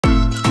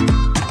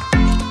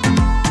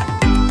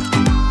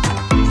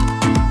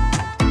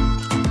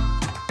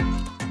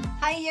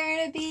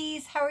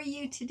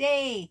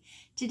today?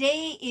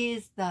 Today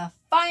is the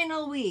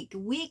final week,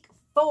 week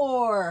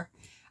 4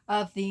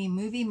 of the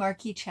movie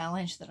Marquee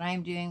challenge that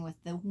I'm doing with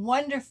the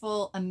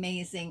wonderful,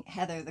 amazing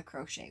Heather the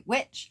Crochet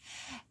Witch.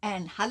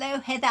 And hello,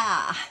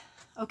 Heather.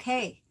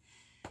 Okay,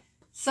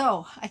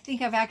 so I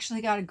think I've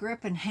actually got a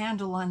grip and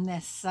handle on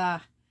this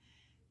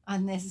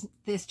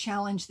this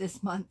challenge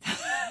this month.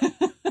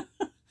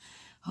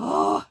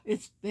 Oh,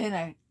 it's been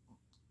a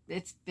bit.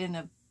 It's been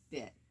a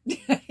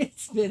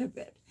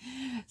bit.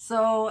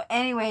 So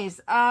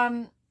anyways,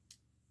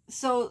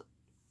 so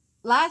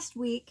last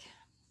week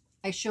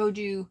I showed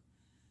you,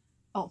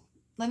 oh,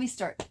 let me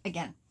start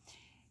again.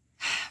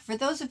 For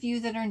those of you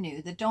that are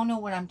new, that don't know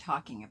what I'm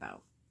talking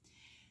about,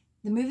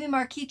 the Movie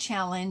Marquee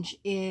Challenge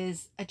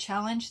is a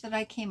challenge that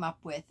I came up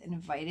with and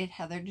invited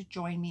Heather to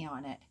join me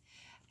on it.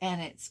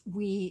 And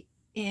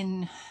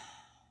in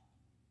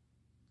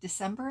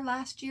December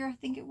last year, I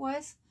think it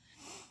was,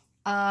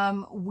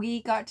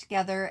 we got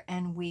together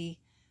and we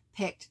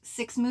picked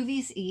 6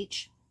 movies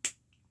each.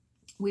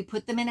 We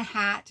put them in a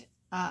hat.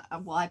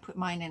 Well, I put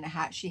mine in a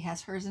hat. She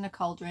has hers in a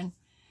cauldron.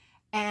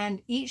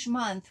 And each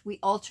month we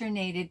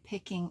alternated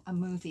picking a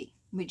movie.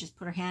 We just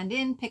put our hand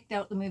in, picked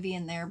out the movie,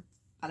 and there,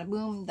 bada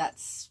boom,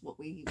 that's what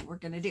we were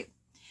going to do.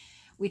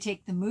 We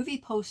take the movie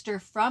poster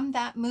from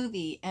that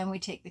movie and we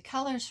take the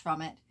colors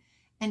from it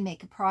and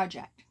make a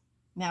project.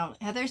 Now,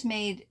 Heather's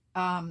made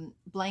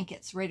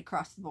blankets right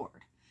across the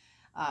board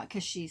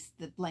because she's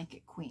the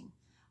blanket queen.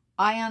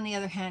 I, on the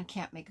other hand,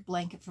 can't make a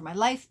blanket for my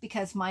life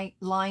because my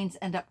lines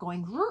end up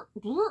going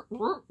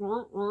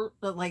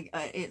like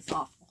it's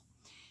awful.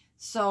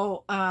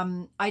 So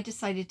I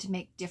decided to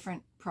make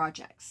different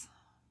projects.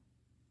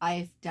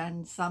 I've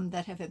done some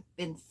that have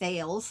been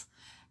fails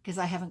because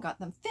I haven't got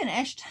them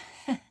finished.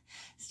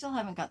 Still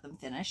haven't got them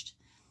finished.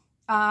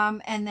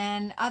 And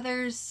then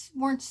others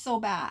weren't so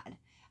bad.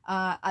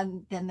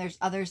 And then there's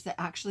others that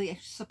actually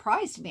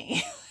surprised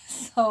me.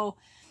 So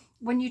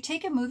when you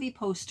take a movie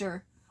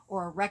poster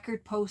or a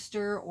record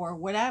poster or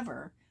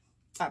whatever,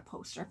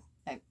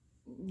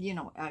 you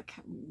know, a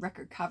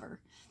record cover,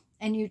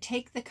 and you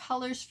take the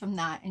colors from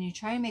that and you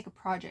try and make a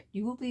project,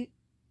 you will be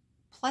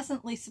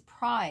pleasantly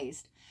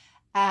surprised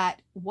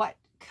at what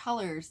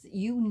colors that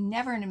you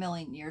never in a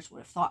million years would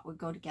have thought would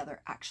go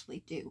together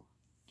actually do.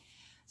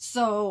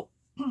 So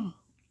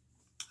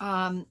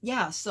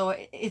yeah, so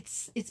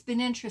it's been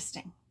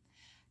interesting,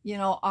 you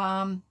know.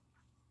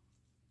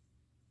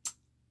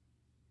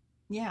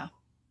 Yeah,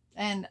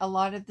 and a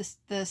lot of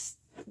this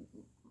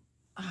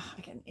I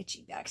got an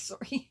itchy back,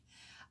 sorry.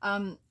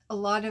 A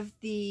lot of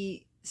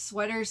the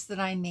sweaters that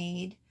I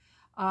made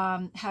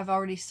have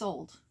already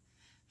sold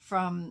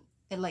from,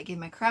 like, in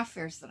my craft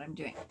fairs that I'm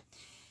doing.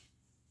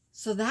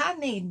 So that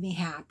made me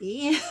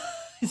happy.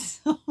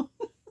 So,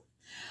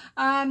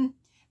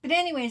 but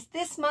anyways,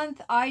 this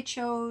month I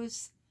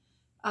chose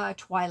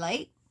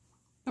Twilight.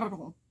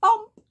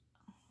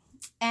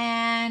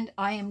 And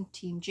I am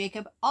Team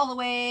Jacob all the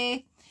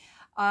way.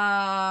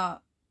 I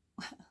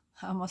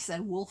almost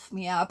said wolf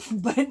me up,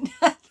 but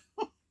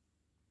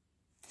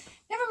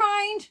never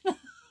mind.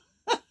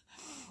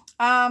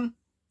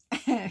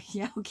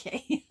 Yeah,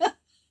 okay.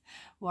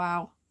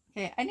 Wow.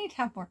 Okay, I need to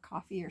have more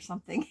coffee or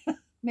something.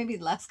 Maybe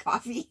less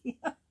coffee.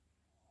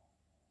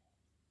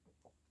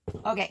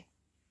 Okay.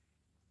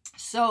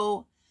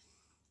 So,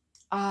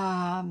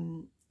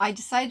 I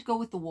decided to go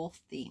with the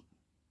wolf theme.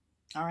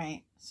 All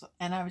right. So,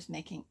 and I was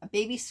making a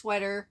baby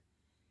sweater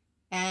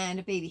and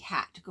a baby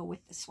hat to go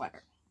with the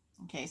sweater.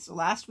 Okay. So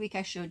last week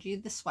I showed you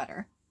the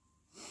sweater,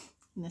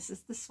 and this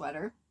is the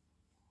sweater.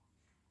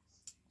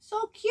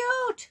 So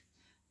cute.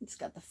 It's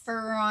got the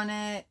fur on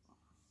it.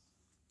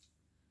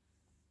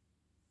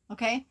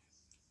 Okay.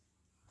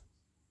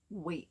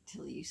 Wait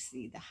till you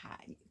see the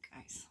hat, you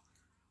guys.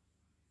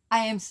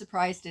 I am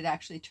surprised it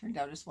actually turned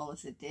out as well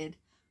as it did.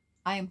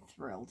 I am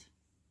thrilled.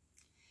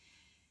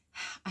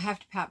 I have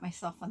to pat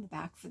myself on the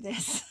back for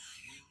this.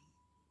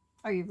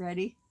 Are you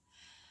ready?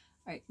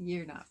 All right,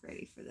 you're not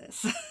ready for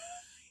this.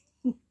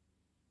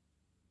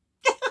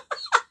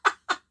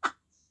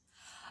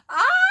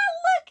 Ah,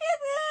 look at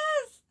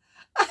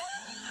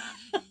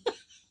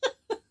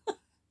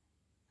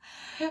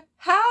this.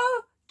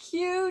 How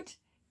cute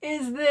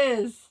is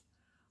this?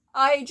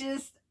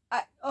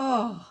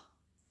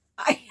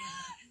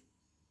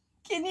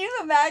 Can you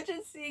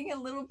imagine seeing a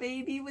little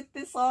baby with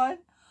this on?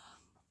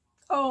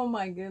 Oh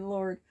my good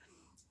Lord.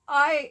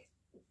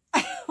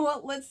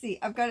 Well, let's see.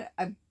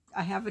 I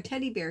have a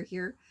teddy bear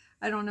here.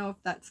 I don't know if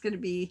that's going to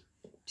be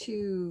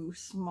too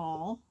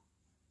small.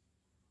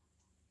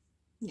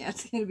 Yeah,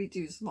 it's going to be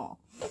too small.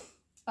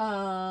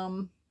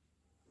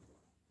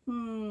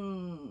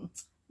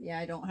 Yeah,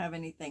 I don't have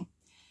anything.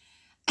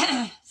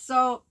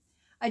 So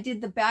I did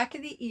the back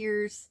of the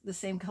ears the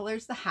same color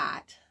as the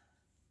hat.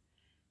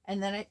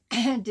 And then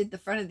I did the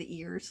front of the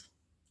ears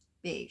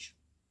beige.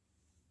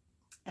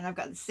 And I've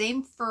got the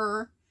same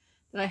fur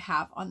that I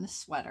have on the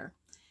sweater.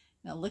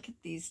 Now look at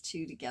these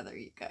two together,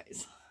 you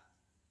guys.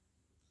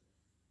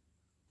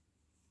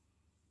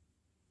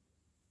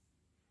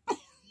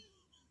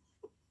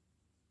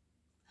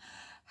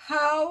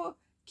 How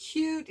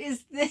cute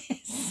is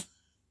this?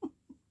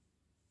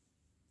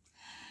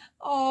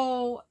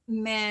 Oh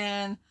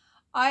man,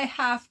 I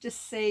have to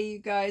say, you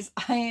guys,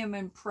 I am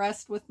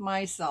impressed with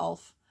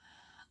myself.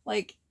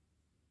 Like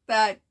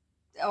that.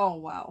 Oh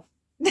wow.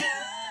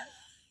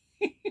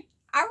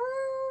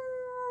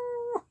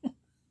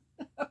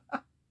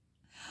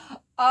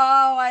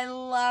 Oh, I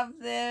love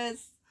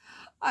this.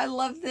 I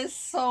love this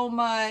so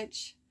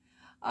much.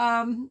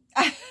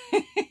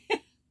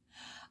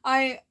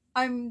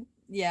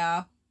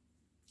 Yeah,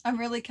 I'm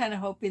really kind of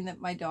hoping that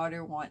my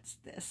daughter wants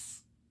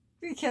this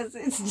because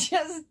it's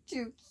just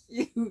too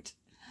cute.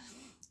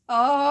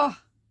 Oh,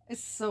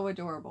 it's so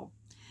adorable.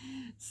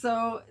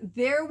 So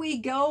there we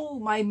go.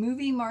 My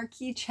movie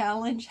marquee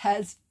challenge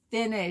has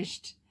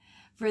finished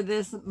for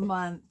this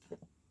month.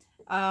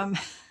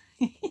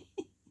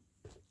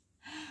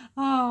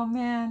 Oh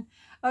man.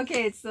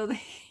 Okay, so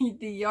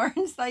the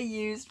yarns I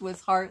used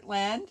was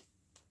Heartland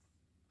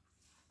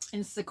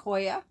and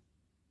Sequoia.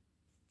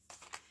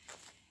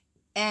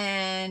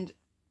 And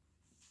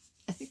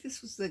I think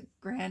this was the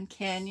Grand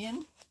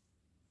Canyon.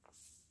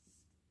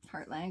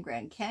 Heartland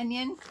Grand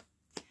Canyon.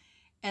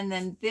 And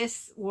then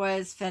this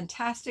was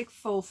Fantastic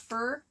Faux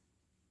Fur.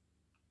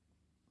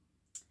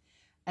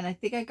 And I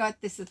think I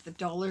got this at the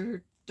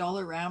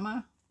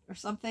Dollarama or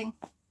something.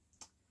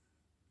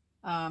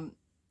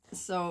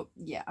 So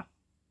yeah.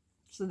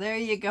 So there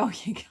you go,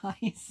 you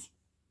guys.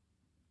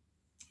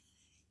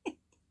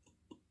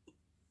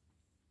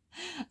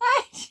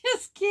 I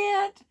just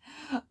can't.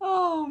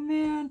 Oh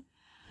man.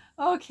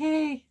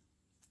 Okay.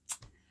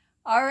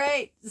 All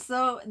right.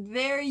 So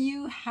there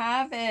you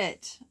have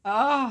it.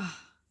 Oh,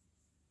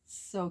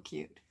 so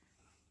cute.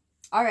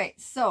 All right.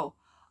 So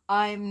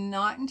I'm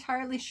not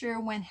entirely sure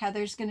when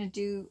Heather's going to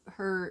do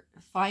her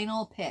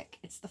final pick.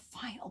 It's the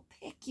final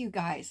pick, you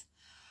guys.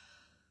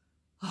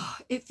 Oh,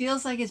 it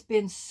feels like it's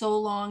been so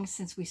long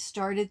since we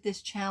started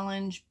this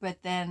challenge,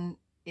 but then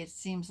it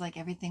seems like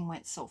everything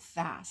went so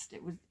fast.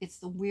 It's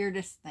the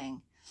weirdest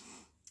thing.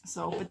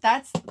 So, but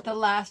that's the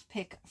last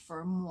pick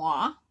for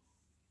moi.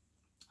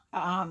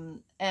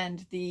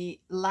 And the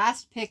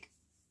last pick,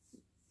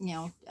 you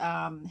know,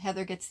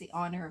 Heather gets the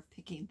honor of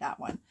picking that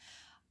one.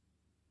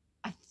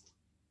 I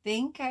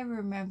think I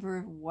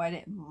remember what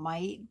it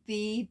might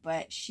be,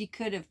 but she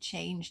could have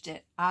changed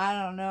it.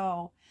 I don't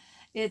know.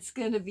 It's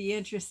going to be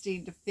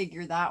interesting to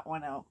figure that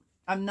one out.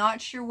 I'm not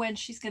sure when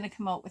she's going to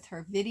come out with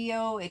her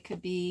video. It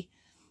could be,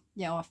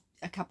 you know,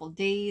 a couple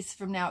days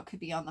from now. It could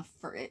be on the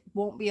first. It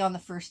won't be on the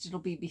first. It'll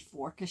be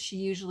before, because she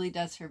usually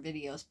does her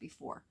videos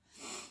before.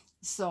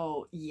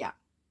 So yeah.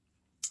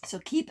 So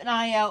keep an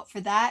eye out for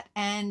that.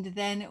 And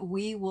then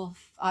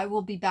I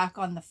will be back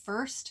on the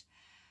 1st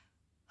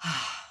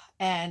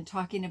and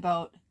talking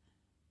about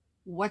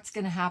what's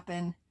going to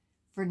happen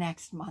for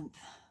next month.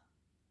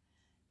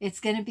 It's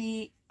going to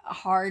be a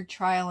hard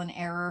trial and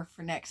error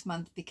for next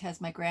month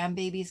because my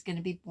grandbaby is going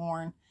to be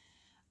born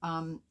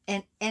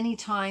and any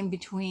time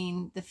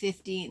between the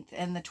 15th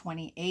and the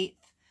 28th.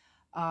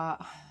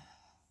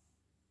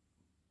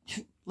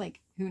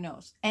 Like, who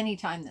knows?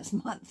 Anytime this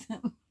month.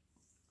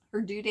 Her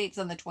due date's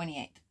on the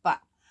 28th, but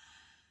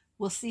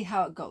we'll see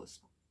how it goes.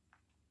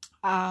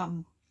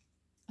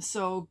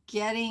 So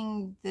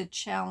getting the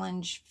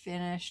challenge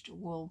finished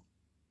will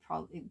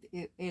probably,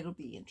 it'll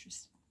be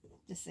interesting,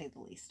 to say the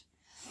least.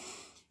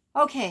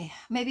 Okay,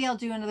 maybe I'll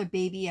do another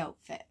baby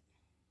outfit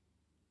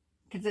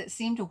because it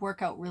seemed to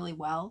work out really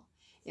well.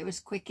 It was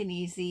quick and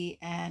easy,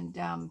 and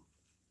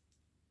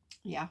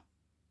yeah,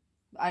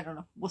 I don't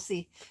know. We'll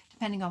see,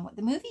 depending on what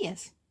the movie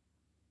is.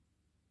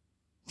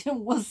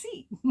 We'll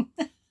see.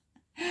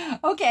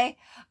 Okay,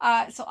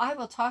 so I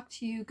will talk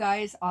to you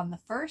guys on the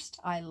 1st.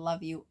 I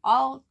love you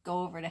all.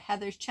 Go over to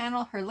Heather's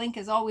channel. Her link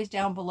is always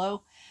down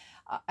below.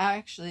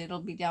 Actually,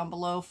 it'll be down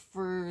below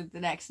for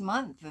the next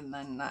month, and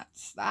then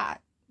that's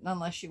that.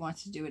 Unless she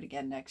wants to do it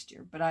again next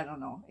year. But I don't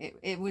know.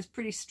 It was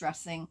pretty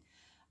stressing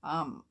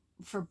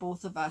for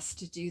both of us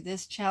to do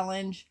this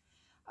challenge.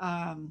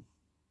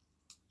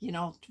 You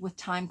know, with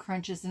time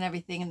crunches and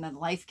everything, and then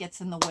life gets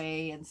in the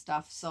way and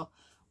stuff. So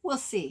we'll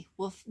see.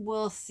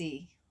 We'll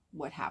see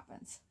what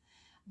happens.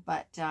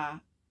 But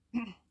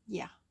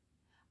yeah,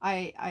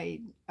 I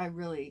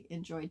really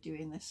enjoyed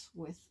doing this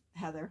with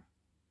Heather.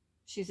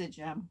 She's a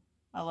gem.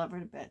 I love her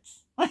to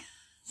bits.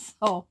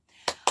 So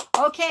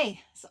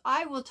okay, so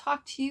I will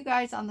talk to you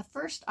guys on the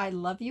 1st. I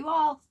love you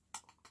all.